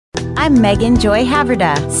I'm Megan Joy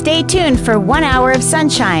Haverda. Stay tuned for 1 hour of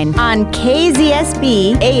sunshine on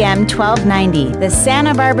KZSB AM 1290, the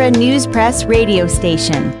Santa Barbara News Press radio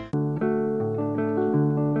station.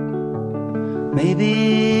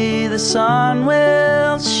 Maybe the sun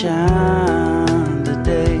will shine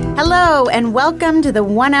today. Hello and welcome to the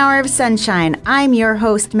 1 hour of sunshine. I'm your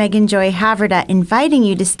host, Megan Joy Haverda, inviting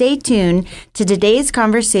you to stay tuned to today's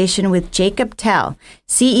conversation with Jacob Tell,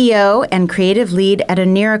 CEO and creative lead at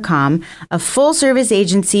Oniracom, a full-service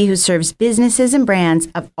agency who serves businesses and brands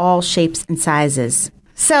of all shapes and sizes.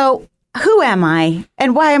 So, who am I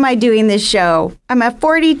and why am I doing this show? I'm a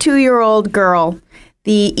 42-year-old girl.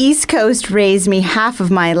 The East Coast raised me half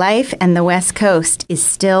of my life, and the West Coast is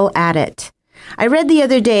still at it. I read the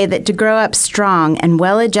other day that to grow up strong and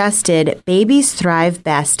well-adjusted, babies thrive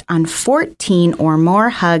best on 14 or more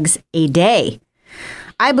hugs a day.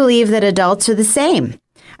 I believe that adults are the same.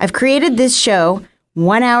 I've created this show,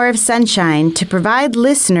 1 hour of sunshine, to provide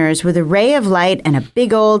listeners with a ray of light and a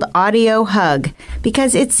big old audio hug,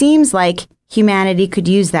 because it seems like humanity could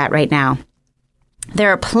use that right now. There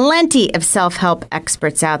are plenty of self-help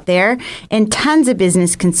experts out there and tons of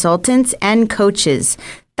business consultants and coaches.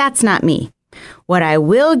 That's not me. What I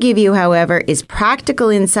will give you, however, is practical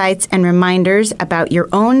insights and reminders about your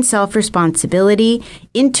own self-responsibility,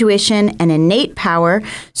 intuition, and innate power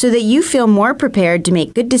so that you feel more prepared to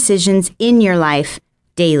make good decisions in your life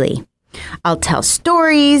daily. I'll tell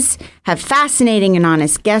stories, have fascinating and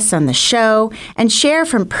honest guests on the show, and share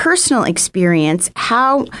from personal experience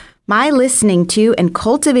how my listening to and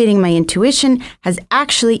cultivating my intuition has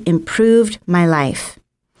actually improved my life.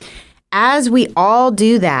 As we all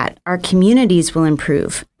do that, our communities will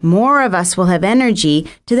improve. More of us will have energy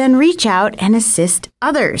to then reach out and assist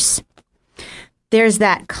others. There's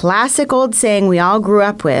that classic old saying we all grew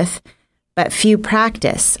up with, but few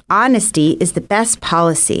practice. Honesty is the best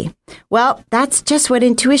policy. Well, that's just what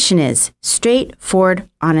intuition is, straightforward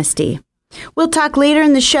honesty. We'll talk later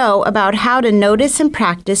in the show about how to notice and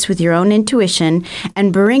practice with your own intuition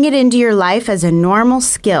and bring it into your life as a normal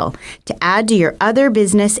skill to add to your other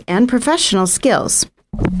business and professional skills.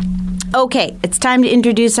 Okay, it's time to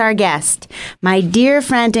introduce our guest, my dear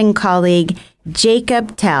friend and colleague,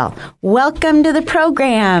 Jacob Tell. Welcome to the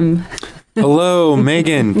program. Hello,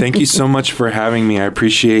 Megan. Thank you so much for having me. I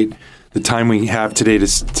appreciate the time we have today to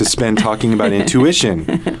spend talking about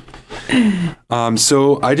intuition.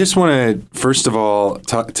 So I just want to, first of all,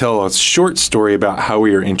 tell a short story about how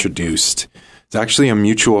we were introduced. It's actually a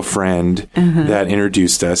mutual friend that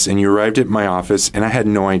introduced us, and you arrived at my office, and I had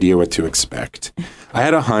no idea what to expect. I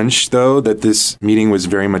had a hunch, though, that this meeting was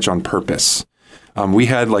very much on purpose. We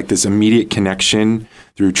had like this immediate connection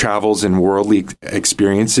through travels and worldly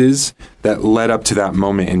experiences that led up to that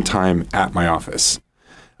moment in time at my office.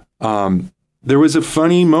 There was a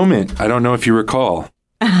funny moment. I don't know if you recall.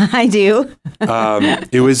 I do.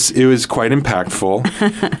 It was quite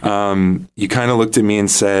impactful. You kind of looked at me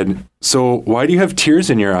and said, "So why do you have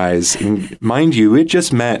tears in your eyes?" And mind you, it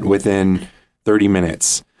just met within 30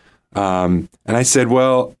 minutes. And I said,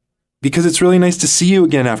 "Well, because it's really nice to see you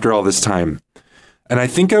again after all this time." And I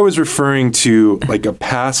think I was referring to like a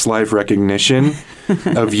past life recognition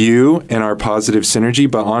of you and our positive synergy.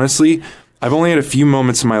 But honestly, I've only had a few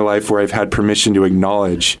moments in my life where I've had permission to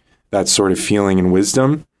acknowledge that sort of feeling and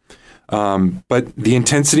wisdom. But the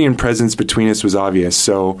intensity and presence between us was obvious.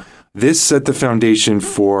 So this set the foundation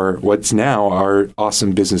for what's now our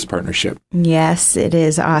awesome business partnership. Yes, it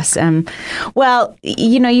is awesome. Well,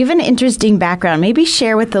 you have an interesting background. Maybe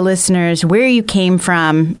share with the listeners where you came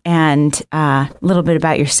from and a little bit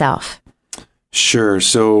about yourself. Sure.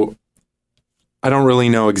 So I don't really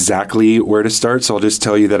know exactly where to start. So I'll just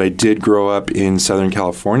tell you that I did grow up in Southern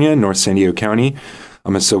California, North San Diego County.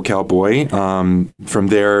 I'm a SoCal boy. From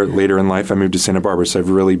there, later in life, I moved to Santa Barbara. So I've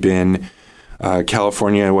really been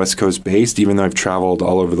California, West Coast based, even though I've traveled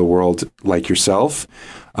all over the world like yourself.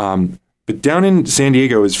 But down in San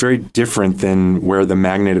Diego is very different than where the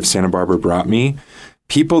magnet of Santa Barbara brought me.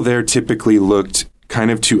 People there typically looked kind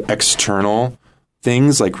of to external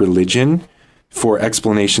things like religion for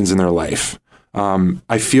explanations in their life.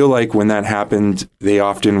 I feel like when that happened, they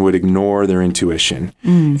often would ignore their intuition.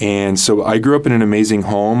 And so I grew up in an amazing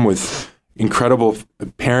home with incredible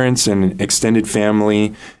parents and extended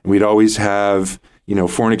family. We'd always have,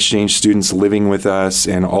 foreign exchange students living with us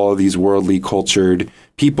and all of these worldly cultured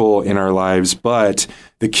people in our lives. But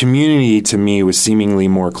the community to me was seemingly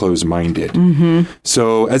more closed-minded.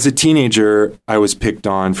 So as a teenager, I was picked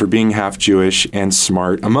on for being half Jewish and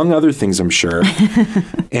smart, among other things, I'm sure.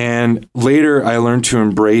 And later, I learned to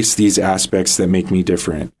embrace these aspects that make me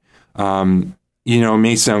different. it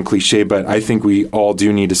may sound cliche, but I think we all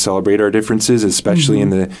do need to celebrate our differences, especially in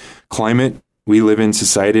the climate we live in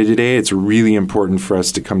society today. It's really important for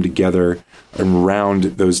us to come together and round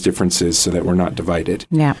those differences so that we're not divided.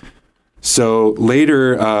 Yeah. So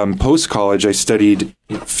later, post-college, I studied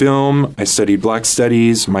film. I studied Black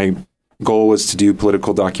Studies. My goal was to do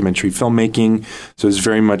political documentary filmmaking. So it was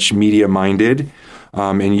very much media-minded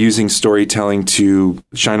and using storytelling to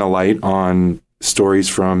shine a light on stories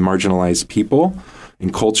from marginalized people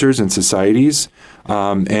and cultures and societies.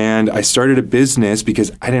 And I started a business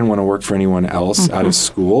because I didn't want to work for anyone else out of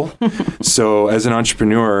school. So as an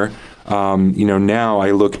entrepreneur, now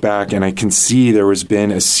I look back and I can see there has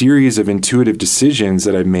been a series of intuitive decisions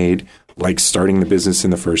that I've made, like starting the business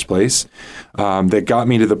in the first place, that got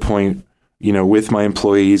me to the point, with my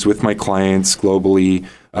employees, with my clients globally,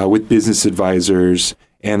 with business advisors.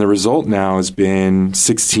 And the result now has been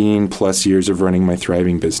 16 plus years of running my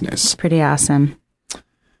thriving business. Pretty awesome.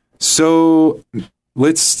 So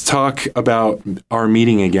let's talk about our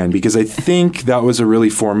meeting again, because I think that was a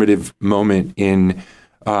really formative moment in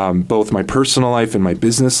both my personal life and my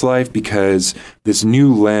business life, because this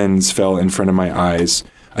new lens fell in front of my eyes.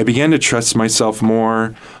 I began to trust myself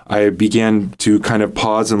more. I began to kind of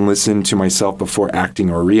pause and listen to myself before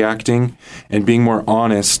acting or reacting, and being more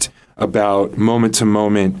honest about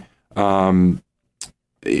moment-to-moment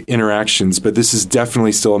interactions. But this is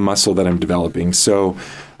definitely still a muscle that I'm developing. So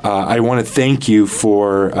I want to thank you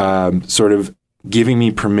for sort of giving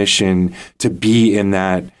me permission to be in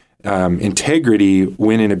that integrity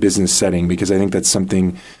when in a business setting, because I think that's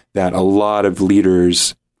something that a lot of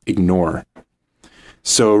leaders ignore.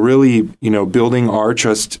 So really, building our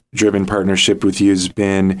trust-driven partnership with you has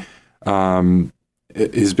been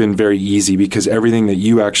very easy, because everything that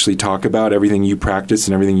you actually talk about, everything you practice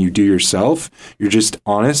and everything you do yourself, you're just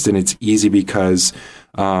honest, and it's easy because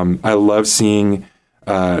I love seeing,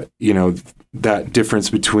 that difference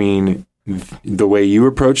between the way you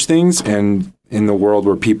approach things and in the world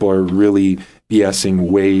where people are really BSing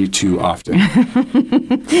way too often.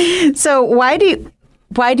 So why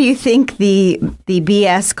do you think the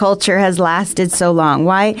BS culture has lasted so long?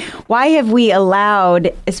 Why have we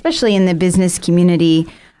allowed, especially in the business community,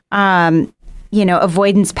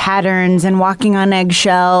 avoidance patterns and walking on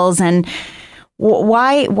eggshells, and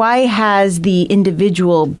why has the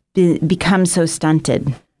individual become so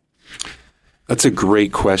stunted? That's a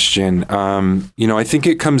great question. I think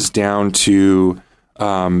it comes down to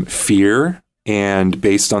fear, and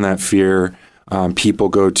based on that fear, people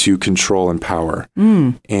go to control and power.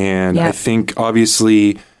 And I think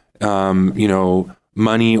obviously,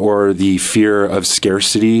 money or the fear of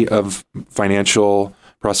scarcity of financial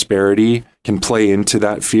prosperity can play into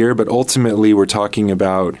that fear. But ultimately, we're talking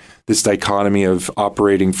about this dichotomy of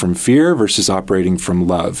operating from fear versus operating from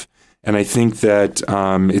love. And I think that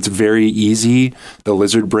it's very easy. The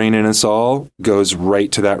lizard brain in us all goes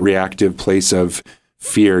right to that reactive place of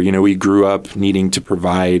fear. We grew up needing to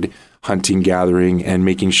provide, hunting, gathering, and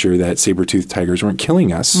making sure that saber-toothed tigers weren't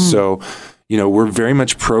killing us. So, we're very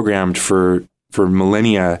much programmed for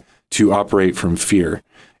millennia to operate from fear.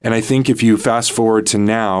 And I think if you fast forward to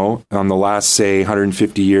now, on the last, say,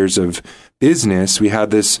 150 years of business, we had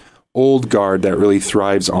this old guard that really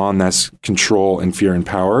thrives on this control and fear and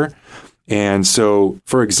power. And so,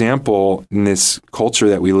 for example, in this culture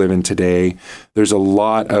that we live in today, there's a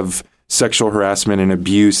lot of sexual harassment and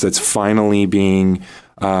abuse that's finally being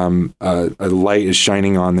a light is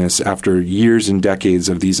shining on this after years and decades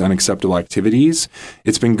of these unacceptable activities.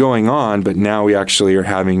 It's been going on, but now we actually are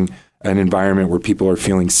having an environment where people are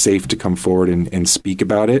feeling safe to come forward and speak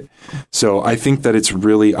about it. So I think that it's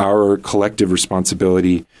really our collective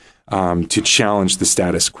responsibility to challenge the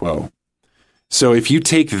status quo. So if you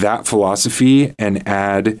take that philosophy and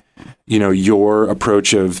add, your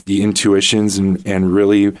approach of the intuitions and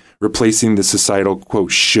really replacing the societal,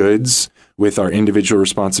 quote, shoulds with our individual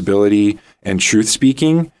responsibility and truth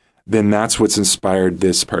speaking, then that's what's inspired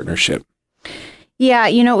this partnership. Yeah,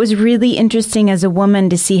 it was really interesting as a woman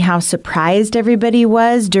to see how surprised everybody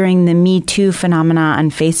was during the Me Too phenomena on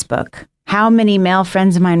Facebook. How many male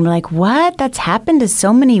friends of mine were like, what? That's happened to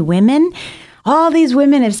so many women? All these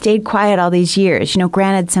women have stayed quiet all these years.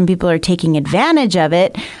 Granted, some people are taking advantage of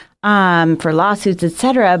it for lawsuits,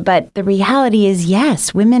 etc. But the reality is,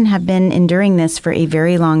 yes, women have been enduring this for a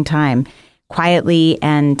very long time, quietly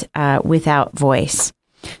and without voice.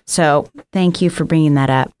 So thank you for bringing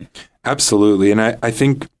that up. Absolutely. And I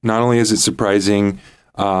think not only is it surprising,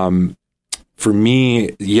 for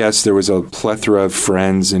me, yes, there was a plethora of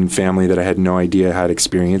friends and family that I had no idea had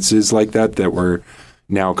experiences like that were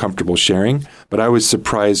now comfortable sharing. But I was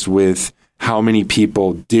surprised with how many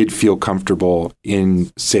people did feel comfortable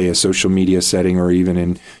in, say, a social media setting or even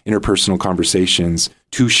in interpersonal conversations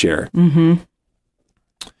to share. Mm-hmm.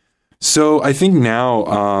 So I think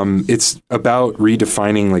now it's about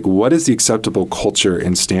redefining like what is the acceptable culture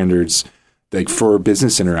and standards like for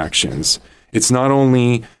business interactions. It's not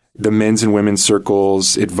only the men's and women's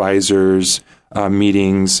circles, advisors,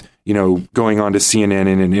 meetings, going on to CNN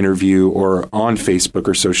in an interview or on Facebook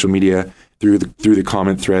or social media through the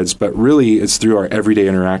comment threads, but really it's through our everyday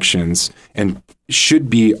interactions and should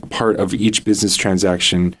be a part of each business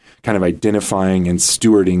transaction, kind of identifying and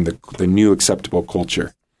stewarding the new acceptable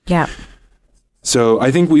culture. Yeah. So I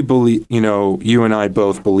think we believe, you and I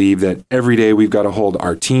both believe that every day we've got to hold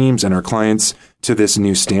our teams and our clients to this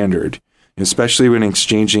new standard, especially when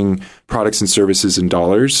exchanging products and services in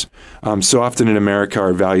dollars. So often in America,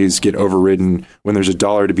 our values get overridden when there's a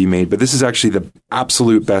dollar to be made. But this is actually the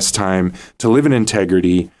absolute best time to live in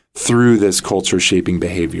integrity through this culture shaping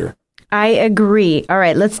behavior. I agree. All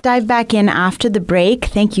right, let's dive back in after the break.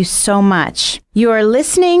 Thank you so much. You are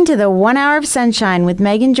listening to the 1 Hour of Sunshine with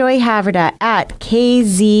Megan Joy Haverda at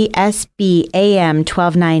KZSB AM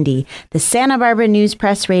 1290, the Santa Barbara News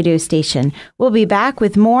Press radio station. We'll be back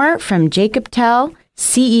with more from Jacob Tell,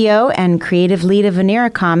 CEO and creative lead of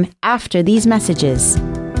Oniracom, after these messages.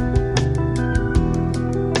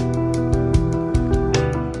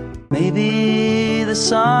 Maybe the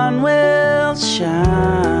sun will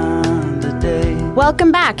shine today.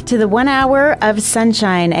 Welcome back to the 1 Hour of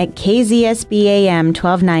Sunshine at KZSB AM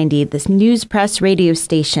 1290, this News Press radio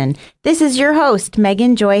station. This is your host,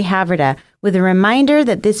 Megan Joy Haverda, with a reminder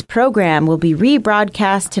that this program will be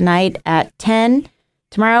rebroadcast tonight at 10,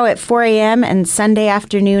 tomorrow at 4 a.m., and Sunday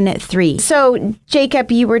afternoon at 3. So,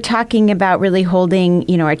 Jacob, you were talking about really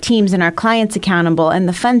holding, our teams and our clients accountable. And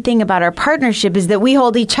the fun thing about our partnership is that we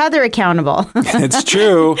hold each other accountable. It's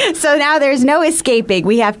true. So now there's no escaping.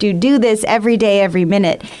 We have to do this every day, every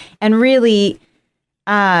minute. And really,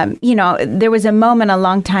 there was a moment a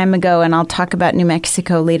long time ago, and I'll talk about New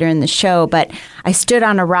Mexico later in the show, but I stood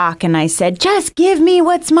on a rock and I said, just give me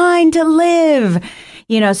what's mine to live.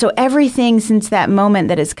 So everything since that moment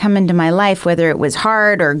that has come into my life, whether it was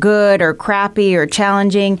hard or good or crappy or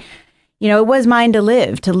challenging, it was mine to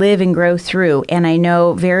live and grow through. And I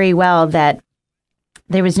know very well that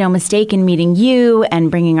there was no mistake in meeting you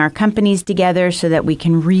and bringing our companies together so that we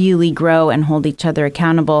can really grow and hold each other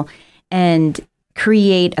accountable and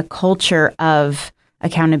create a culture of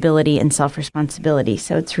accountability and self-responsibility.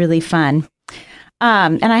 So it's really fun.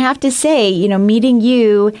 And I have to say, meeting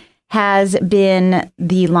you has been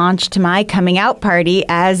the launch to my coming out party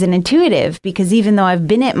as an intuitive, because even though I've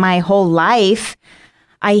been it my whole life,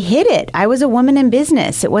 I hid it. I was a woman in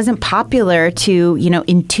business. It wasn't popular to,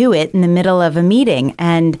 intuit in the middle of a meeting.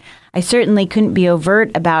 And I certainly couldn't be overt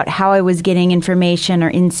about how I was getting information or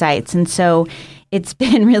insights. And so it's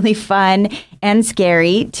been really fun and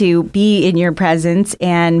scary to be in your presence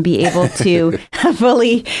and be able to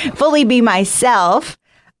fully be myself.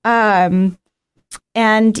 And,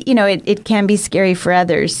 it can be scary for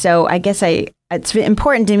others. So I guess it's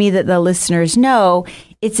important to me that the listeners know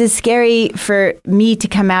it's as scary for me to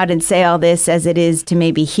come out and say all this as it is to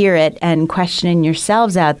maybe hear it and questioning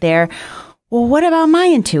yourselves out there. Well, what about my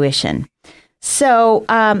intuition? So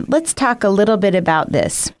let's talk a little bit about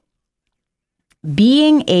this.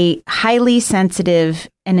 Being a highly sensitive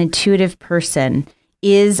and intuitive person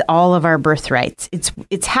is all of our birthrights.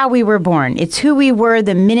 It's how we were born. It's who we were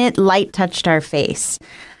the minute light touched our face.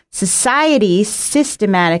 Society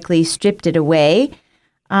systematically stripped it away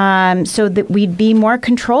so that we'd be more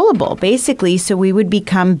controllable, basically, so we would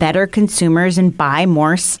become better consumers and buy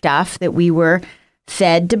more stuff that we were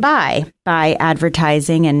fed to buy by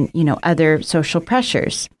advertising and, other social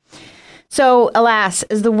pressures. So, alas,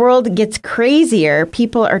 as the world gets crazier,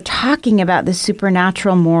 people are talking about the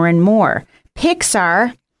supernatural more and more.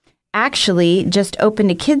 Pixar actually just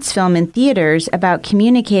opened a kids' film in theaters about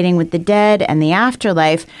communicating with the dead and the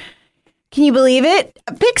afterlife. Can you believe it?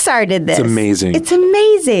 Pixar did this. It's amazing. It's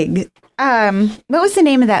amazing. What was the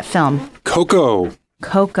name of that film? Coco.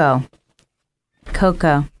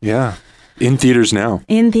 Yeah. In theaters now.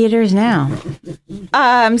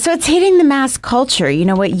 So it's hitting the mass culture.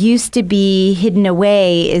 What used to be hidden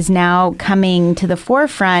away is now coming to the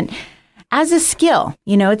forefront as a skill.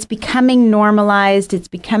 It's becoming normalized. It's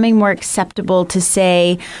becoming more acceptable to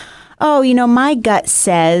say, oh, my gut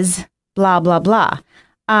says blah, blah, blah.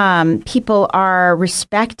 People are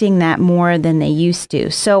respecting that more than they used to.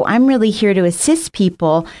 So I'm really here to assist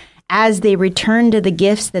people as they return to the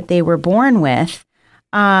gifts that they were born with,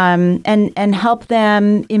 and help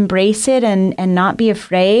them embrace it and not be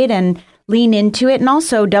afraid and lean into it and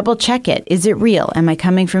also double check it. Is it real? Am I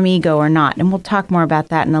coming from ego or not? And we'll talk more about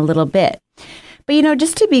that in a little bit. But,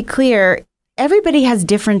 just to be clear, everybody has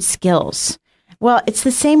different skills. Well, it's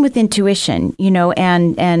the same with intuition,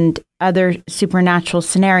 and other supernatural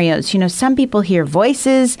scenarios. Some people hear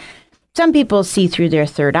voices. Some people see through their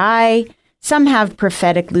third eye. Some have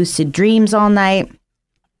prophetic lucid dreams all night.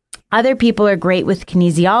 Other people are great with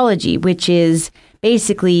kinesiology, which is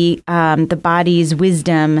basically the body's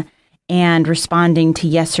wisdom and responding to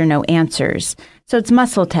yes or no answers. So it's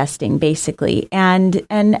muscle testing, basically. And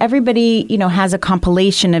everybody, has a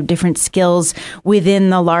compilation of different skills within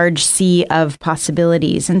the large sea of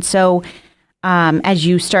possibilities. And so as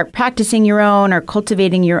you start practicing your own or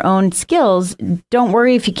cultivating your own skills, don't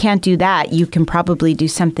worry if you can't do that. You can probably do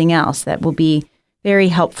something else that will be very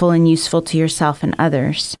helpful and useful to yourself and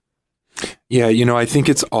others. Yeah, I think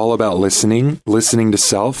it's all about listening to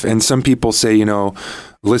self. And some people say,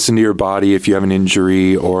 listen to your body if you have an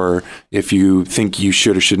injury or if you think you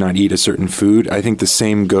should or should not eat a certain food. I think the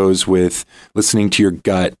same goes with listening to your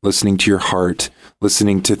gut, listening to your heart,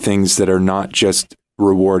 listening to things that are not just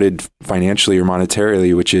rewarded financially or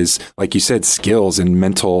monetarily, which is, like you said, skills and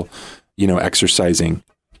mental, exercising.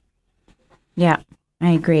 Yeah,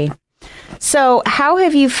 I agree. So how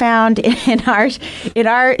have you found in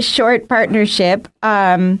our short partnership,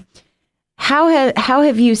 how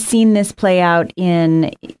have you seen this play out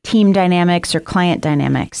in team dynamics or client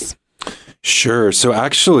dynamics? Sure. So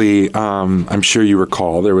actually, I'm sure you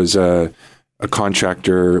recall there was a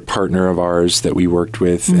contractor partner of ours that we worked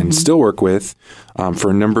with and still work with for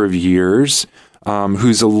a number of years.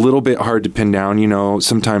 Who's a little bit hard to pin down.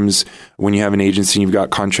 Sometimes when you have an agency, you've got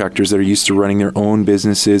contractors that are used to running their own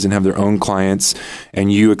businesses and have their own clients,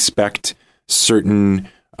 and you expect certain,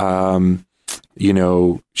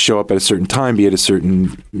 show up at a certain time, be at a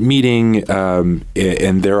certain meeting, and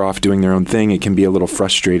they're off doing their own thing. It can be a little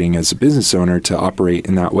frustrating as a business owner to operate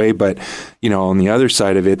in that way. But, on the other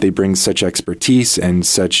side of it, they bring such expertise and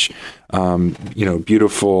such,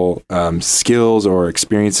 beautiful skills or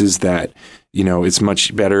experiences that, it's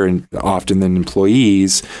much better and often than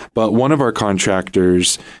employees. But one of our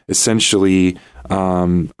contractors, essentially,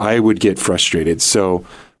 I would get frustrated. So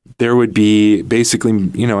there would be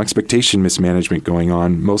basically, expectation mismanagement going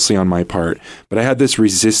on, mostly on my part. But I had this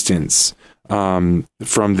resistance from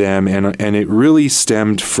them, and it really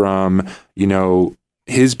stemmed from,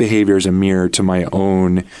 his behavior as a mirror to my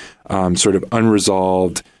own sort of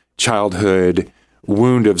unresolved childhood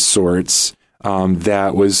wound of sorts.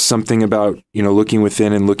 That was something about, looking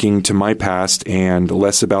within and looking to my past and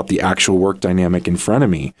less about the actual work dynamic in front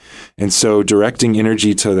of me. And so directing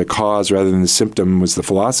energy to the cause rather than the symptom was the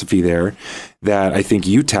philosophy there that I think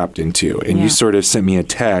you tapped into. And you sort of sent me a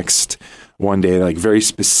text one day, like very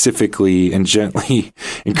specifically and gently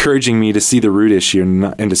encouraging me to see the root issue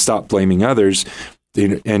and to stop blaming others.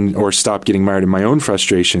 Or stop getting mired in my own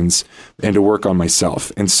frustrations and to work on myself.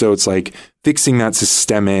 And so it's like fixing that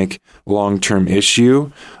systemic long-term issue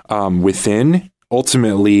within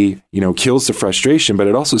ultimately, kills the frustration, but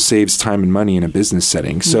it also saves time and money in a business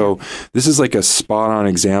setting. So this is like a spot-on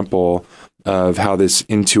example of how this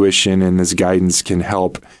intuition and this guidance can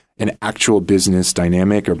help an actual business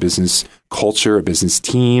dynamic or business culture, a business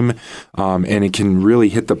team, and it can really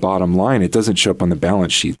hit the bottom line. It doesn't show up on the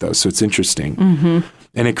balance sheet, though, so it's interesting.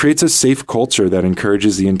 And it creates a safe culture that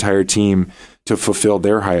encourages the entire team to fulfill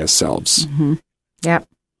their highest selves. Yep.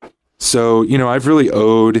 So, I've really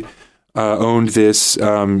owned this,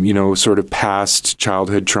 sort of past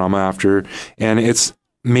childhood trauma after, and it's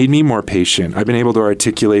made me more patient. I've been able to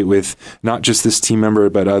articulate with not just this team member,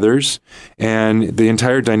 but others. And the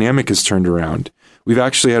entire dynamic has turned around. We've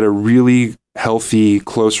actually had a really healthy,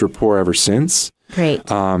 close rapport ever since. Great.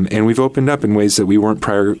 And we've opened up in ways that we weren't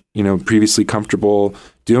previously comfortable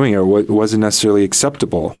doing or what wasn't necessarily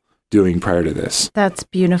acceptable doing prior to this. That's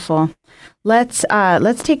beautiful. Let's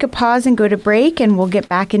take a pause and go to break, and we'll get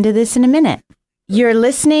back into this in a minute. You're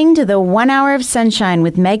listening to the 1 Hour of Sunshine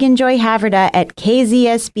with Megan Joy Haverda at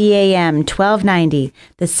KZSB AM 1290,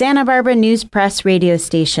 the Santa Barbara News Press radio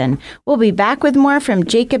station. We'll be back with more from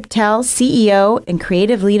Jacob Tell, CEO and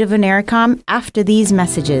creative lead of Oniracom, after these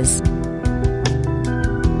messages.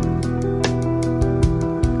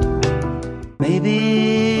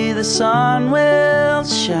 Maybe the sun will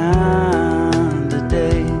shine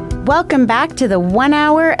today. Welcome back to the 1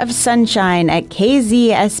 Hour of Sunshine at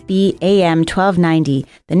KZSB AM 1290,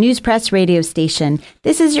 the News Press radio station.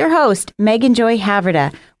 This is your host, Megan Joy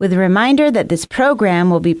Haverda, with a reminder that this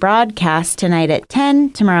program will be broadcast tonight at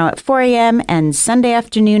 10, tomorrow at 4 a.m., and Sunday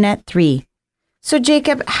afternoon at 3. So,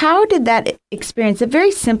 Jacob, how did that experience, a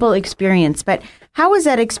very simple experience, but how was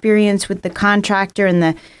that experience with the contractor and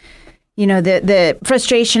the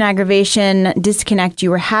frustration, aggravation, disconnect you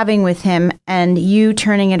were having with him, and you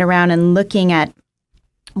turning it around and looking at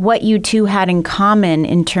what you two had in common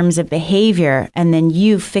in terms of behavior, and then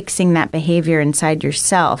you fixing that behavior inside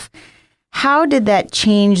yourself? How did that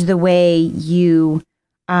change the way you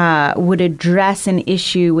would address an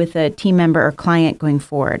issue with a team member or client going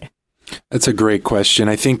forward? That's a great question.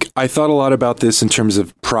 I think I thought a lot about this in terms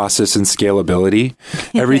of process and scalability.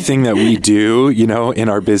 Everything that we do, in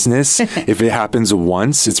our business, if it happens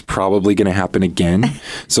once, it's probably going to happen again.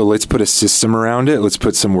 So let's put a system around it. Let's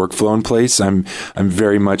put some workflow in place. I'm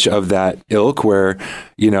very much of that ilk where,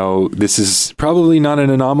 this is probably not an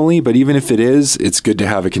anomaly, but even if it is, it's good to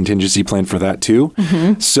have a contingency plan for that too.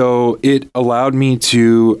 Mm-hmm. So it allowed me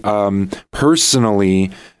to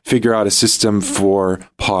personally figure out a system for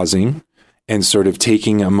pausing and sort of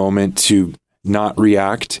taking a moment to not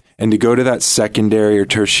react and to go to that secondary or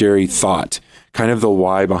tertiary thought, kind of the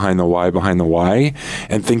why behind the why behind the why,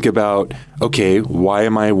 and think about, okay, why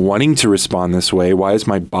am I wanting to respond this way? Why is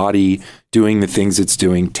my body doing the things it's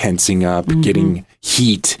doing, tensing up, getting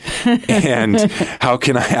heat? And how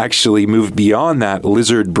can I actually move beyond that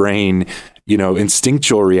lizard brain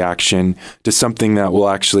instinctual reaction to something that will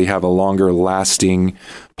actually have a longer lasting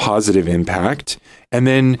positive impact? And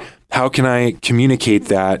then how can I communicate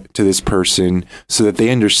that to this person so that they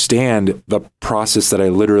understand the process that I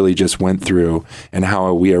literally just went through and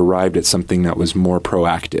how we arrived at something that was more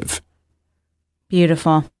proactive?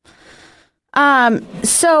 Beautiful.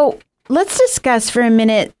 So let's discuss for a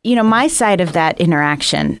minute, my side of that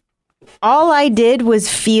interaction. All I did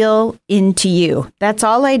was feel into you. That's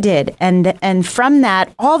all I did. And from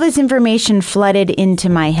that, all this information flooded into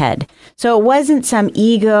my head. So it wasn't some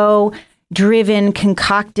ego-driven,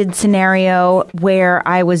 concocted scenario where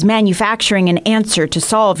I was manufacturing an answer to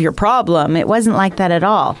solve your problem. It wasn't like that at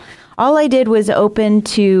all. All I did was open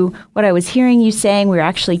to what I was hearing you saying. We were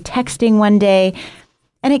actually texting one day,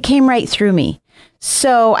 and it came right through me.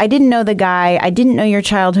 So I didn't know the guy. I didn't know your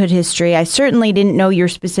childhood history. I certainly didn't know your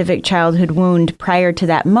specific childhood wound prior to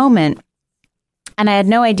that moment. And I had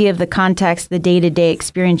no idea of the context, the day-to-day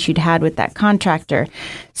experience you'd had with that contractor.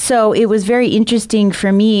 So it was very interesting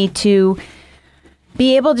for me to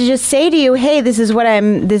be able to just say to you, hey, this is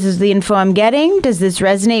the info I'm getting. Does this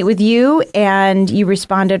resonate with you? And you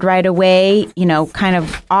responded right away, kind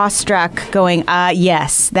of awestruck, going,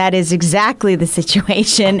 yes, that is exactly the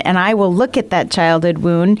situation. And I will look at that childhood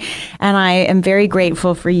wound. And I am very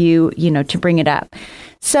grateful for you, to bring it up.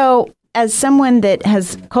 So as someone that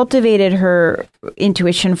has cultivated her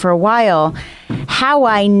intuition for a while, how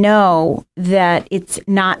I know that it's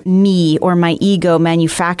not me or my ego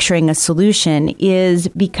manufacturing a solution is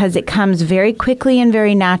because it comes very quickly and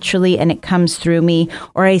very naturally, and it comes through me,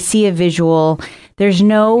 or I see a visual. There's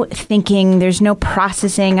no thinking, there's no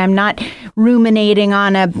processing. I'm not ruminating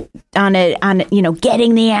on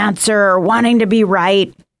getting the answer or wanting to be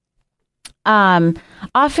right. Often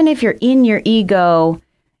if you're in your ego,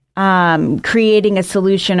 creating a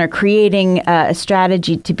solution or creating a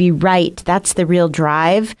strategy to be right, that's the real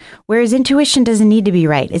drive. Whereas intuition doesn't need to be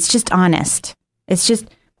right. It's just honest. It's just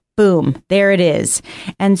boom, there it is.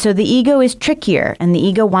 And so the ego is trickier, and the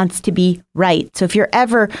ego wants to be right. So if you're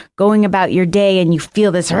ever going about your day and you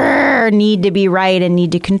feel this need to be right and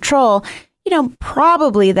need to control,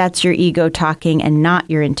 probably that's your ego talking and not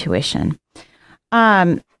your intuition.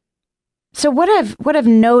 So what I've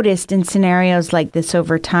noticed in scenarios like this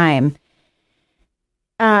over time,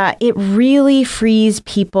 it really frees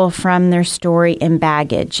people from their story and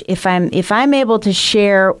baggage. If I'm able to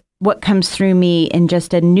share what comes through me in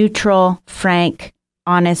just a neutral, frank,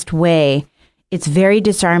 honest way, it's very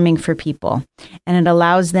disarming for people, and it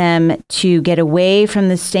allows them to get away from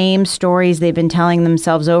the same stories they've been telling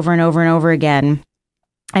themselves over and over and over again,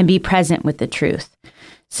 and be present with the truth.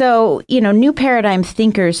 So, new paradigm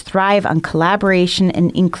thinkers thrive on collaboration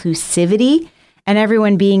and inclusivity, and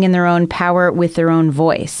everyone being in their own power with their own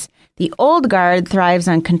voice. The old guard thrives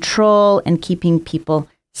on control and keeping people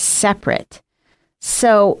separate.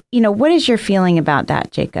 So, what is your feeling about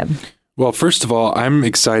that, Jacob? Well, first of all, I'm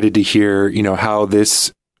excited to hear, how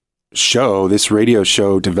this radio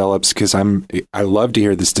show develops, because I love to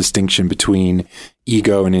hear this distinction between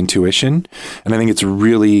ego and intuition. And I think it's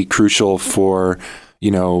really crucial for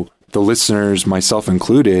the listeners, myself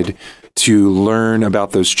included, to learn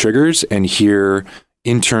about those triggers and hear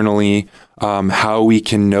internally how we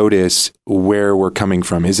can notice where we're coming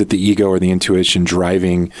from. Is it the ego or the intuition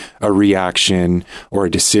driving a reaction or a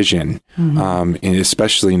decision? Mm-hmm. And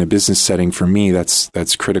especially in a business setting, for me,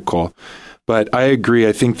 that's critical. But I agree.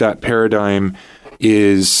 I think that paradigm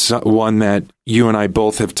is one that you and I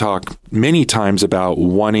both have talked many times about,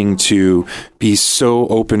 wanting to be so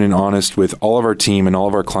open and honest with all of our team and all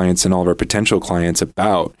of our clients and all of our potential clients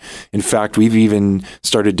about. In fact, we've even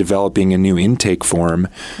started developing a new intake form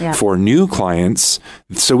for new clients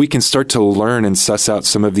so we can start to learn and suss out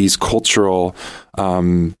some of these cultural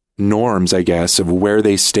norms, I guess, of where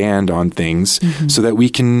they stand on things so that we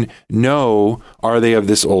can know, are they of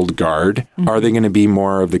this old guard? Are they going to be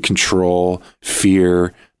more of the control,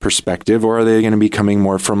 fear perspective, or are they going to be coming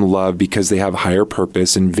more from love because they have higher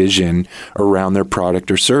purpose and vision around their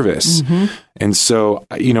product or service? And so,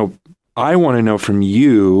 I want to know from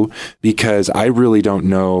you, because I really don't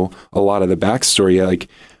know a lot of the backstory. Like,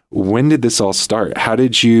 when did this all start? How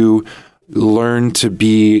did you learn to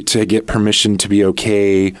get permission to be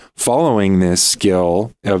okay following this skill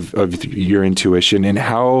of your intuition, and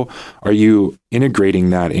how are you integrating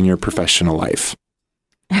that in your professional life?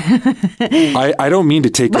 I don't mean to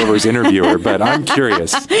take over as interviewer, but I'm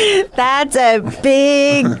curious. That's a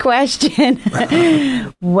big question.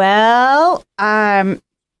 Well,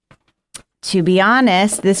 to be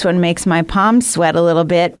honest, this one makes my palms sweat a little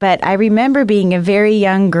bit, but I remember being a very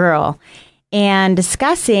young girl and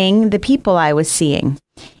discussing the people I was seeing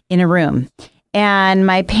in a room. And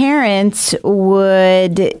my parents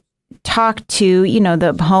would talk to,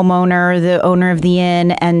 the homeowner, the owner of the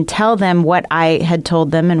inn, and tell them what I had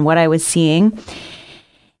told them and what I was seeing.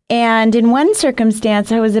 And in one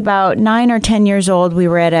circumstance, I was about 9 or 10 years old. We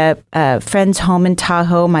were at a friend's home in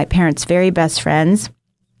Tahoe, my parents' very best friends.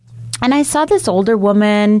 And I saw this older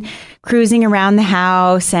woman cruising around the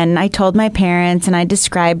house, and I told my parents, and I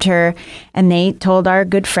described her, and they told our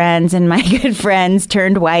good friends, and my good friends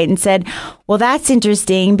turned white and said, well, that's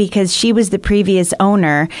interesting because she was the previous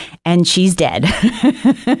owner and she's dead.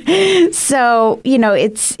 So,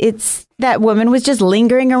 it's that woman was just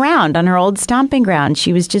lingering around on her old stomping ground.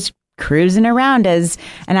 She was just cruising around as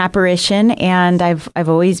an apparition, and I've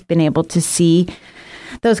always been able to see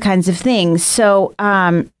those kinds of things. So,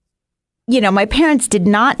 my parents did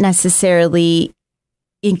not necessarily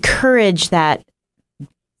encourage that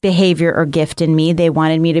behavior or gift in me. They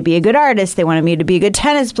wanted me to be a good artist. They wanted me to be a good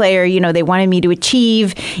tennis player. They wanted me to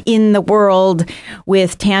achieve in the world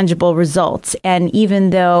with tangible results. And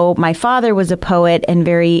even though my father was a poet and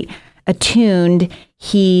very attuned,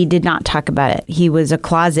 he did not talk about it. He was a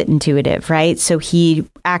closet intuitive, right? So he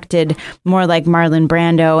acted more like Marlon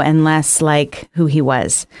Brando and less like who he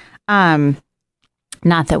was.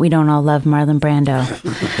 Not that we don't all love Marlon Brando,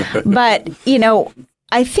 but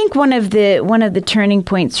I think one of the turning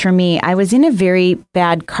points for me, I was in a very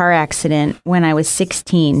bad car accident when I was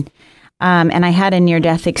 16, and I had a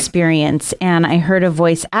near-death experience, and I heard a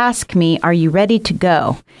voice ask me, "Are you ready to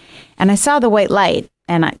go?" And I saw the white light,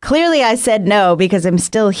 and clearly I said no because I'm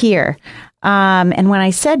still here. And when I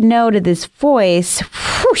said no to this voice,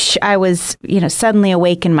 whoosh, I was suddenly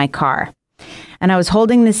awake in my car. And I was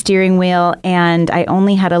holding the steering wheel, and I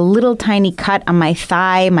only had a little tiny cut on my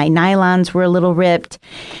thigh. My nylons were a little ripped,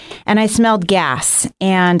 and I smelled gas.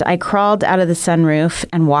 And I crawled out of the sunroof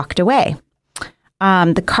and walked away.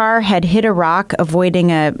 The car had hit a rock,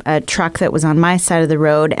 avoiding a truck that was on my side of the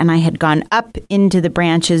road, and I had gone up into the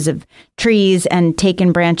branches of trees and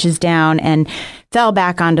taken branches down and fell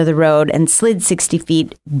back onto the road and slid 60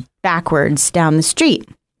 feet backwards down the street.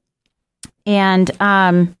 And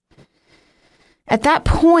at that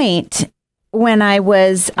point, when I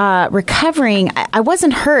was recovering, I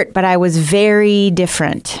wasn't hurt, but I was very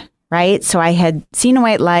different, right? So I had seen a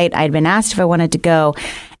white light. I'd been asked if I wanted to go,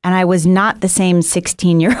 and I was not the same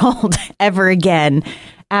 16-year-old ever again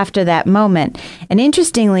after that moment. And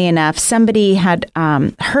interestingly enough, somebody had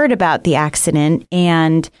heard about the accident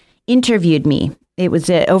and interviewed me. It was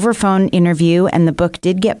an over-phone interview, and the book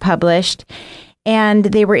did get published. And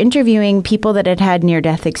they were interviewing people that had had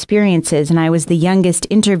near-death experiences, and I was the youngest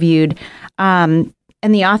interviewed. And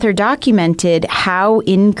the author documented how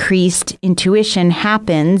increased intuition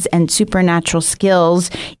happens and supernatural skills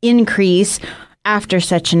increase after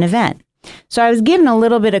such an event. So I was given a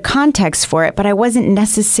little bit of context for it, but I wasn't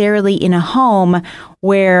necessarily in a home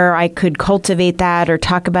where I could cultivate that or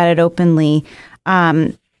talk about it openly.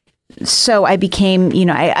 So I became,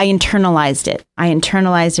 I internalized it. I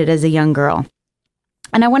internalized it as a young girl.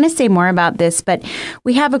 And I want to say more about this, but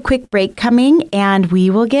we have a quick break coming, and we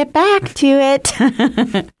will get back to it.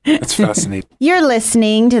 That's fascinating. You're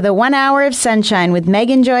listening to the 1 Hour of Sunshine with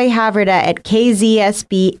Megan Joy Haverda at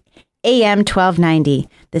KZSB AM 1290,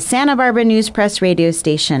 the Santa Barbara News Press radio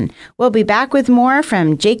station. We'll be back with more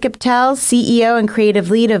from Jacob Tell, CEO and creative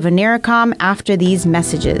lead of Oniracom, after these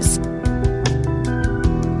messages.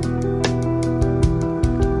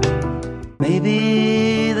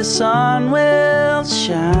 Maybe the sun will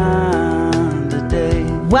shine today.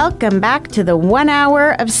 Welcome back to the 1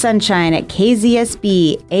 hour of sunshine at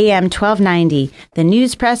KZSB AM 1290, the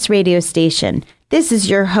News Press radio station. This is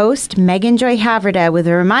your host, Megan Joy Haverda, with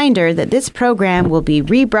a reminder that this program will be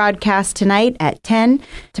rebroadcast tonight at 10,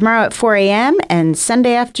 tomorrow at 4 a.m., and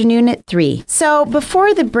Sunday afternoon at 3. So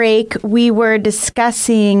before the break, we were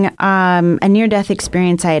discussing a near-death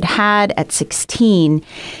experience I had had at 16.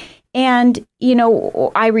 And, you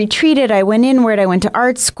know, I retreated, I went inward, I went to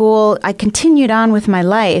art school, I continued on with my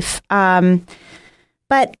life.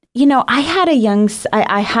 But, you know, I have a young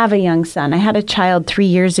son. I had a child 3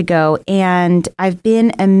 years ago, and I've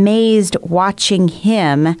been amazed watching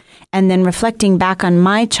him and then reflecting back on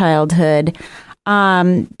my childhood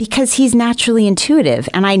because he's naturally intuitive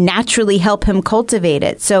and I naturally help him cultivate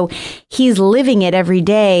it. So he's living it every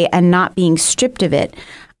day and not being stripped of it.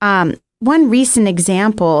 One recent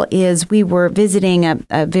example is we were visiting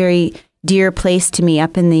a very dear place to me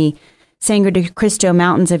up in the Sangre de Cristo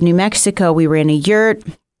Mountains of New Mexico. We were in a yurt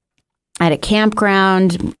at a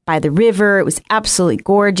campground by the river. It was absolutely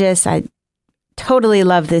gorgeous. I totally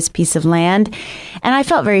love this piece of land, and I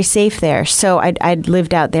felt very safe there. So I'd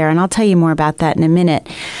lived out there, and I'll tell you more about that in a minute.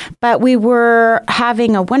 But we were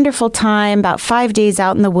having a wonderful time, about 5 days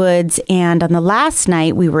out in the woods, and on the last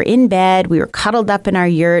night, we were in bed, we were cuddled up in our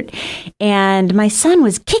yurt, and my son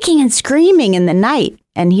was kicking and screaming in the night,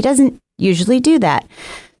 and he doesn't usually do that.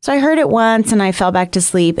 So I heard it once, and I fell back to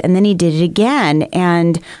sleep, and then he did it again,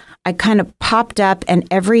 and I kind of popped up, and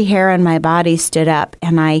every hair on my body stood up,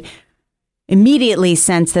 and I immediately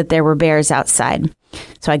sensed that there were bears outside.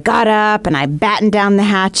 So I got up and I battened down the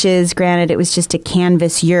hatches. Granted, it was just a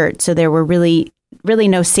canvas yurt, so there were really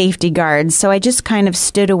no safety guards. So I just kind of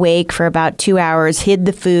stood awake for about 2 hours, hid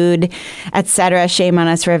the food, etc. Shame on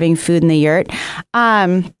us for having food in the yurt.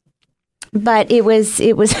 But it was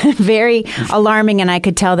very alarming, and I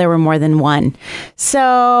could tell there were more than one.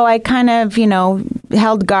 So I kind of,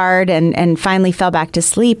 held guard and finally fell back to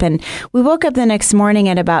sleep. And we woke up the next morning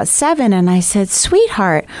at about 7, and I said,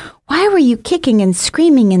 "Sweetheart, why were you kicking and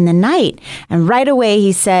screaming in the night?" And right away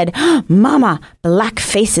he said, "Mama, black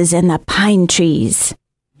faces in the pine trees."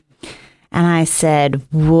 And I said,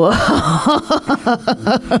 whoa.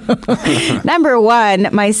 Number one,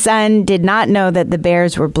 my son did not know that the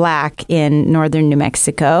bears were black in northern New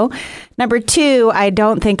Mexico. Number two, I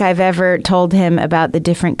don't think I've ever told him about the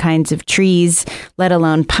different kinds of trees, let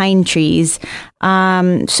alone pine trees.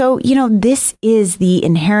 So, this is the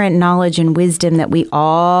inherent knowledge and wisdom that we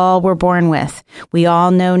all were born with. We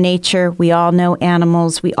all know nature. We all know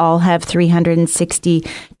animals. We all have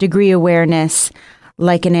 360-degree awareness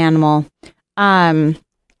like an animal.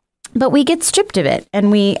 But we get stripped of it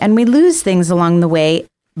and we lose things along the way,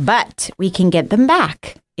 but we can get them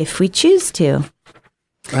back if we choose to.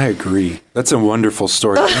 I agree. That's a wonderful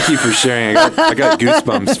story. Thank you for sharing. I got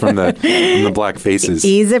goosebumps from the black faces.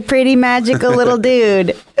 He's a pretty magical little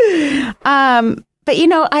dude. But,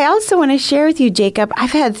 I also want to share with you, Jacob,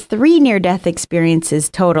 I've had 3 near-death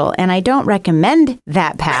experiences total, and I don't recommend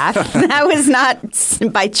that path. That was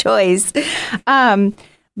not by choice.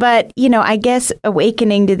 But, I guess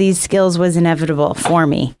awakening to these skills was inevitable for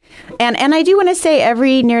me. And I do want to say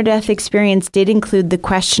every near-death experience did include the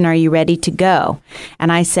question, are you ready to go?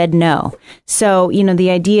 And I said no. So,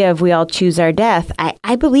 the idea of we all choose our death,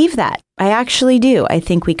 I believe that. I actually do. I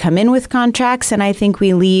think we come in with contracts, and I think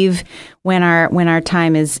we leave when our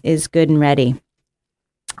time is good and ready.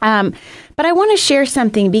 But I want to share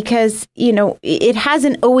something because, it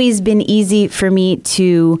hasn't always been easy for me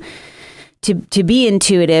to be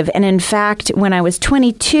intuitive. And in fact, when I was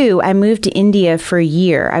 22, I moved to India for a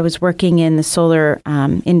year. I was working in the solar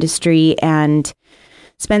industry and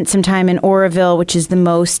spent some time in Oroville, which is the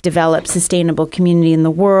most developed sustainable community in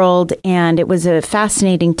the world. And it was a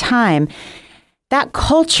fascinating time. That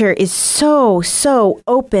culture is so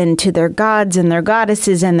open to their gods and their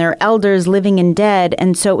goddesses and their elders, living and dead.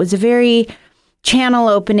 And so it was a very channel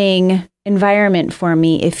opening environment for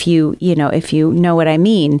me, if you know what I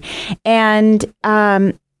mean. And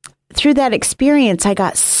through that experience, I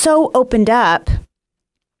got so opened up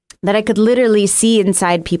that I could literally see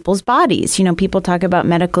inside people's bodies. People talk about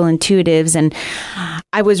medical intuitives, and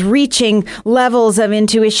I was reaching levels of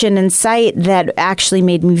intuition and sight that actually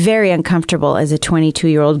made me very uncomfortable as a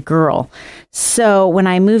 22-year-old girl. So when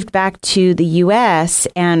I moved back to the U.S.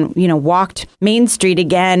 and, walked Main Street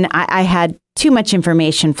again, I had too much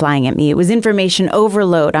information flying at me. It was information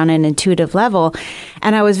overload on an intuitive level.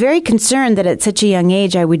 And I was very concerned that at such a young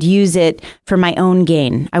age, I would use it for my own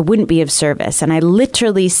gain. I wouldn't be of service. And I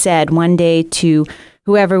literally said one day to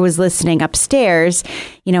whoever was listening upstairs,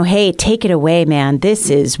 hey, take it away, man. This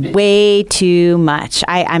is way too much.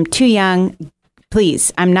 I'm too young.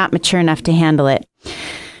 Please, I'm not mature enough to handle it.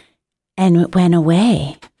 And it went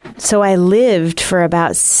away. So I lived for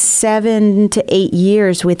about 7 to 8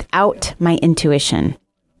 years without my intuition.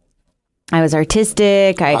 I was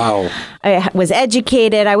artistic. I was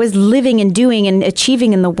educated. I was living and doing and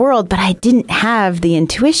achieving in the world, but I didn't have the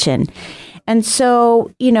intuition. And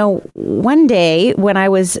so, one day when I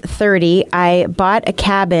was 30, I bought a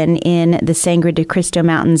cabin in the Sangre de Cristo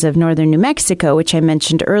Mountains of northern New Mexico, which I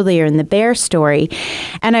mentioned earlier in the bear story.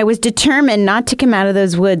 And I was determined not to come out of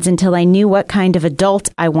those woods until I knew what kind of adult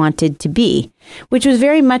I wanted to be, which was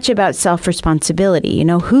very much about self-responsibility.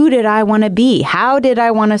 Who did I want to be? How did I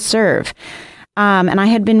want to serve? And I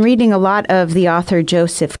had been reading a lot of the author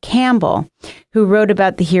Joseph Campbell, who wrote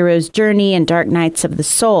about the hero's journey and dark nights of the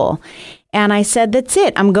soul. And I said, that's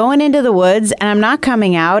it. I'm going into the woods and I'm not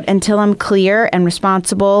coming out until I'm clear and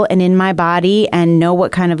responsible and in my body and know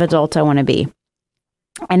what kind of adult I want to be.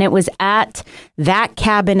 And it was at that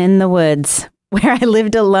cabin in the woods where I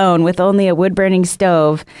lived alone with only a wood-burning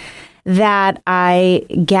stove that I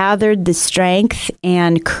gathered the strength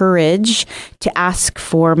and courage to ask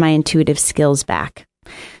for my intuitive skills back.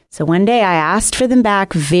 So one day I asked for them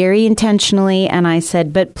back very intentionally, and I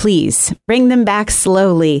said, but please bring them back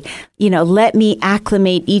slowly. Let me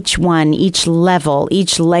acclimate each one, each level,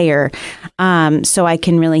 each layer, so I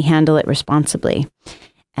can really handle it responsibly.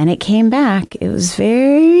 And it came back. It was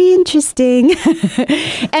very interesting.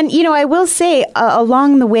 And, I will say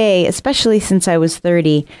along the way, especially since I was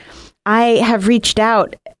 30, I have reached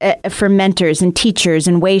out for mentors and teachers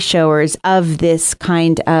and way showers of this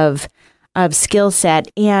kind of skill set,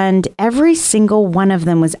 and every single one of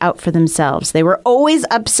them was out for themselves. They were always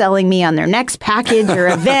upselling me on their next package or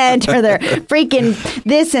event or their freaking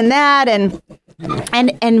this and that,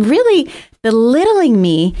 and really belittling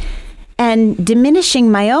me and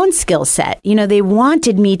diminishing my own skill set. They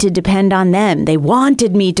wanted me to depend on them. They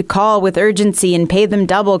wanted me to call with urgency and pay them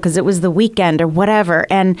double because it was the weekend or whatever.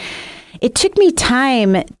 And it took me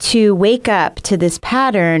time to wake up to this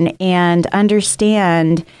pattern and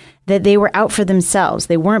understand that they were out for themselves.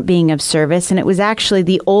 They weren't being of service. And it was actually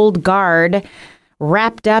the old guard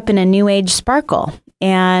wrapped up in a new age sparkle.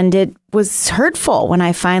 And it was hurtful when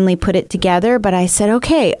I finally put it together. But I said,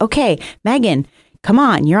 okay, Megan, come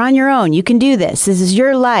on, you're on your own. You can do this. This is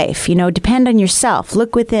your life. Depend on yourself.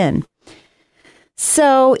 Look within.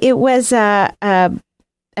 So it was a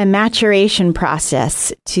maturation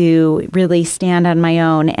process to really stand on my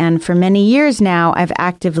own. And for many years now, I've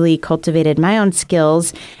actively cultivated my own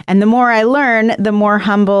skills. And the more I learn, the more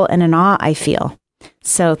humble and in awe I feel.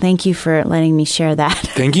 So thank you for letting me share that.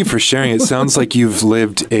 Thank you for sharing. It sounds like you've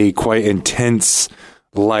lived a quite intense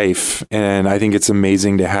life. And I think it's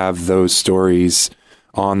amazing to have those stories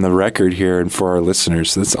on the record here and for our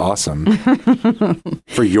listeners. That's awesome.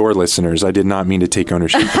 For your listeners. I did not mean to take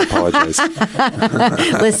ownership. I apologize.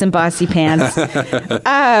 Listen, bossy pants.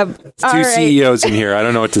 Two CEOs in here. I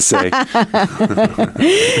don't know what to say.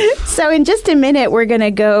 So in just a minute, we're going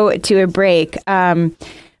to go to a break.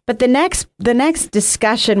 But the next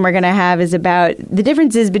discussion we're going to have is about the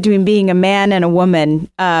differences between being a man and a woman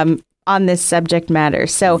on this subject matter.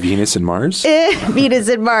 So Venus and Mars? Venus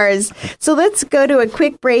and Mars. So let's go to a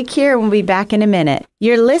quick break here and we'll be back in a minute.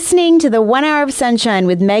 You're listening to the 1 Hour of Sunshine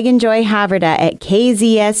with Megan Joy Haverda at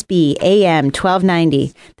KZSB AM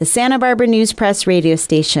 1290, the Santa Barbara News Press radio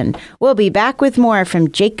station. We'll be back with more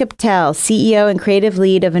from Jacob Tell, CEO and creative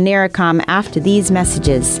lead of Oniracom, after these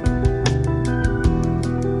messages.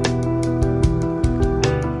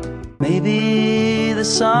 Maybe the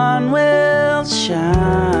sun will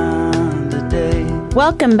shine today.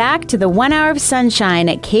 Welcome back to the 1 Hour of Sunshine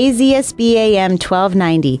at KZSB AM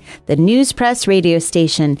 1290, the News Press radio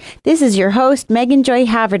station. This is your host, Megan Joy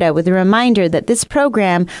Haverda, with a reminder that this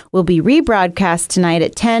program will be rebroadcast tonight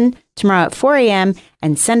at 10, tomorrow at 4 a.m.,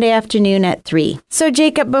 and Sunday afternoon at 3. So,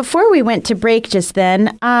 Jacob, before we went to break just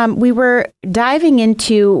then, we were diving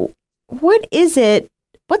into what's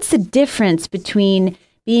the difference between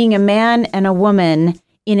being a man and a woman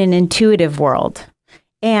in an intuitive world.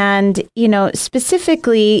 And,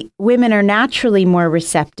 specifically, women are naturally more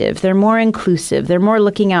receptive. They're more inclusive. They're more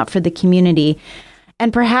looking out for the community.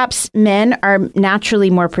 And perhaps men are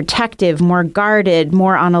naturally more protective, more guarded,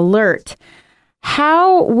 more on alert.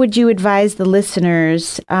 How would you advise the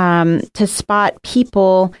listeners to spot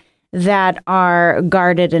people that are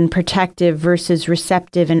guarded and protective versus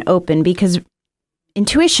receptive and open? Because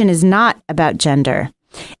intuition is not about gender.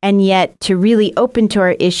 And yet, to really open to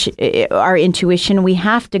our intuition, we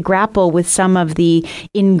have to grapple with some of the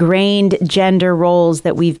ingrained gender roles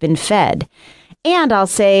that we've been fed. And I'll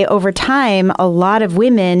say, over time, a lot of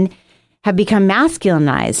women have become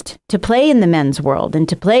masculinized to play in the men's world and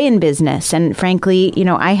to play in business. And frankly,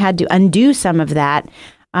 I had to undo some of that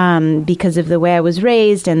because of the way I was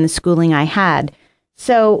raised and the schooling I had.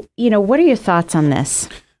 So, what are your thoughts on this?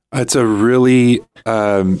 It's a really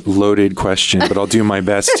loaded question, but I'll do my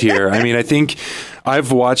best here. I mean, I think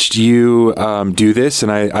I've watched you do this,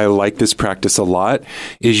 and I like this practice a lot,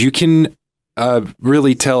 is you can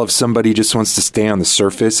really tell if somebody just wants to stay on the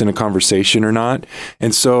surface in a conversation or not.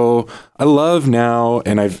 And so I love now,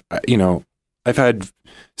 and I've had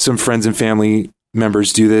some friends and family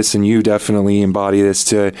members do this, and you definitely embody this,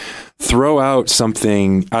 to throw out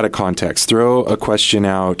something out of context, throw a question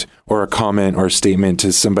out or a comment or a statement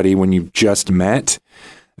to somebody when you just met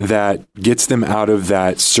that gets them out of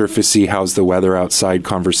that surfacey how's the weather outside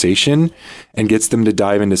conversation and gets them to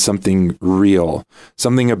dive into something real,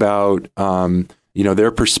 something about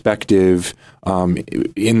their perspective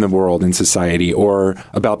in the world, in society, or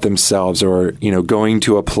about themselves, or going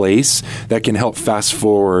to a place that can help fast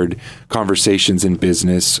forward conversations in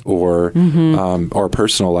business or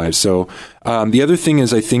personal lives. So the other thing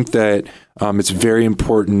is, I think that it's very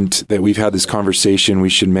important that we've had this conversation. We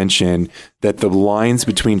should mention that the lines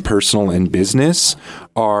between personal and business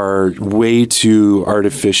are way too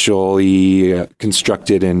artificially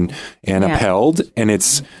constructed and upheld, and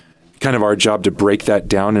it's kind of our job to break that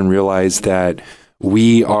down and realize that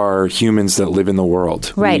we are humans that live in the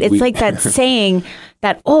world. Right. It's like that saying,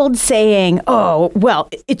 that old saying, oh, well,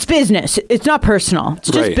 it's business. It's not personal. It's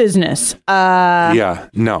just business. Yeah,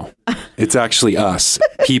 no. It's actually us,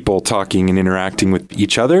 people talking and interacting with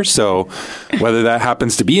each other. So whether that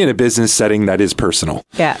happens to be in a business setting, that is personal.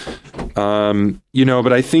 Yeah.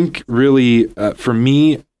 But I think really for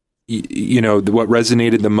me, what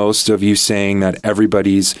resonated the most of you saying that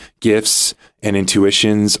everybody's gifts and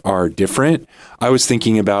intuitions are different. I was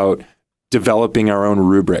thinking about developing our own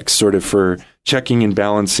rubrics, sort of for checking and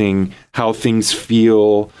balancing how things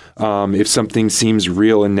feel, if something seems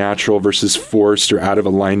real and natural versus forced or out of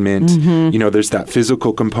alignment. There's that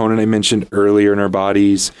physical component I mentioned earlier in our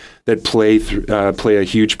bodies that play a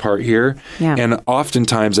huge part here. Yeah. And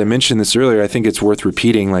oftentimes, I mentioned this earlier, I think it's worth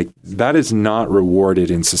repeating, like that is not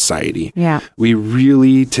rewarded in society. Yeah. We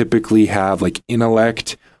really typically have like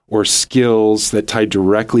intellect or skills that tie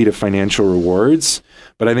directly to financial rewards.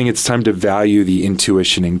 But I think it's time to value the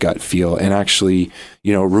intuition and gut feel and actually,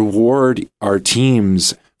 reward our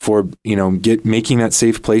teams for, making that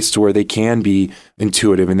safe place to where they can be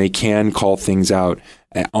intuitive and they can call things out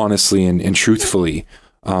honestly and truthfully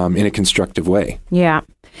in a constructive way. Yeah.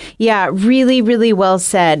 Yeah. Really, really well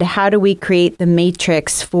said. How do we create the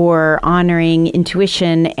matrix for honoring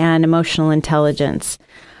intuition and emotional intelligence?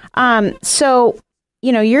 So,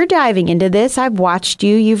 you're diving into this. I've watched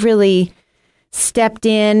you. You've really stepped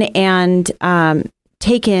in and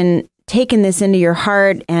taken this into your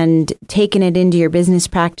heart and taken it into your business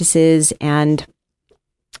practices, and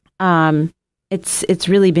it's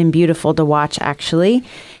really been beautiful to watch, actually.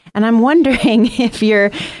 And I'm wondering if your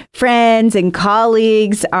friends and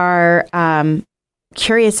colleagues are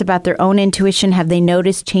curious about their own intuition. Have they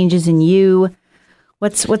noticed changes in you?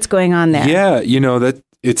 What's going on there? Yeah, that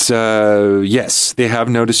it's yes, they have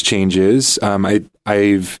noticed changes.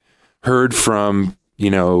 I've heard from,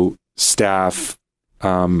 staff,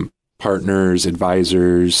 partners,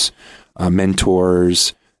 advisors,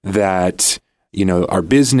 mentors that, our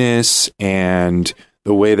business and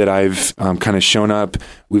the way that I've kind of shown up,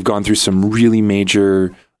 we've gone through some really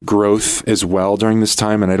major growth as well during this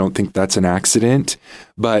time. And I don't think that's an accident,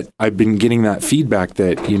 but I've been getting that feedback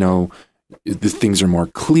that, the things are more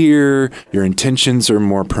clear, your intentions are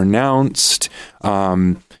more pronounced.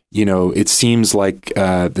 It seems like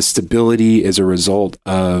the stability is a result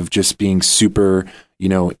of just being super,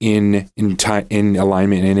 in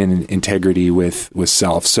alignment and in integrity with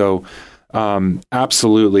self. So,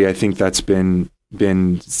 absolutely, I think that's been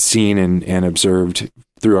seen and observed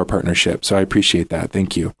through our partnership. So I appreciate that.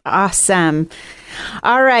 Thank you. Awesome.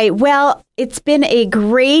 All right. Well, it's been a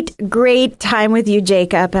great, great time with you,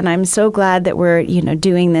 Jacob. And I'm so glad that we're,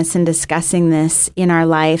 doing this and discussing this in our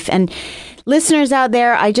life. And listeners out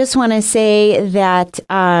there, I just want to say that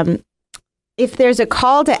if there's a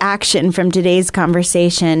call to action from today's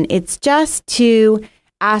conversation, it's just to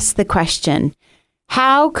ask the question,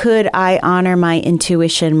 how could I honor my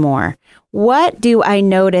intuition more? What do I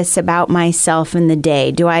notice about myself in the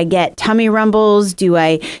day? Do I get tummy rumbles? Do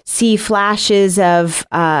I see flashes of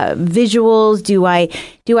visuals? Do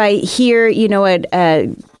I hear,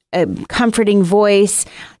 a comforting voice?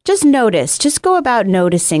 Just notice. Just go about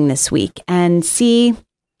noticing this week and see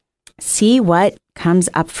what comes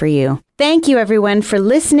up for you. Thank you, everyone, for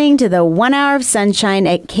listening to the 1 Hour of Sunshine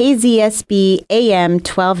at KZSB AM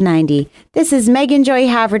 1290. This is Megan Joy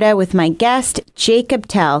Haverda with my guest, Jacob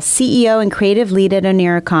Tell, CEO and creative lead at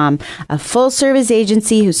Oniracom, a full-service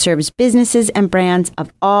agency who serves businesses and brands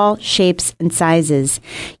of all shapes and sizes.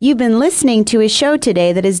 You've been listening to a show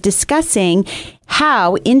today that is discussing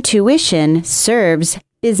how intuition serves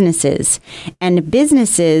businesses. And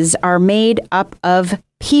businesses are made up of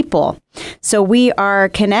people. So we are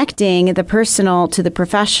connecting the personal to the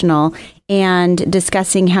professional and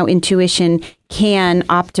discussing how intuition can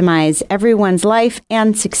optimize everyone's life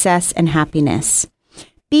and success and happiness.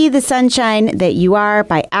 Be the sunshine that you are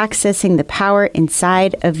by accessing the power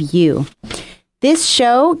inside of you. This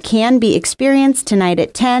show can be experienced tonight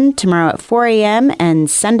at 10, tomorrow at 4 a.m.,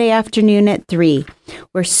 and Sunday afternoon at 3.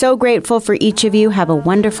 We're so grateful for each of you. Have a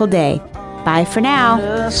wonderful day. Bye for now.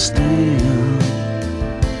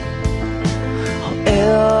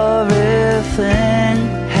 Everything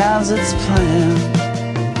has its plan.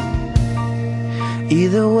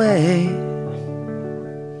 Either way,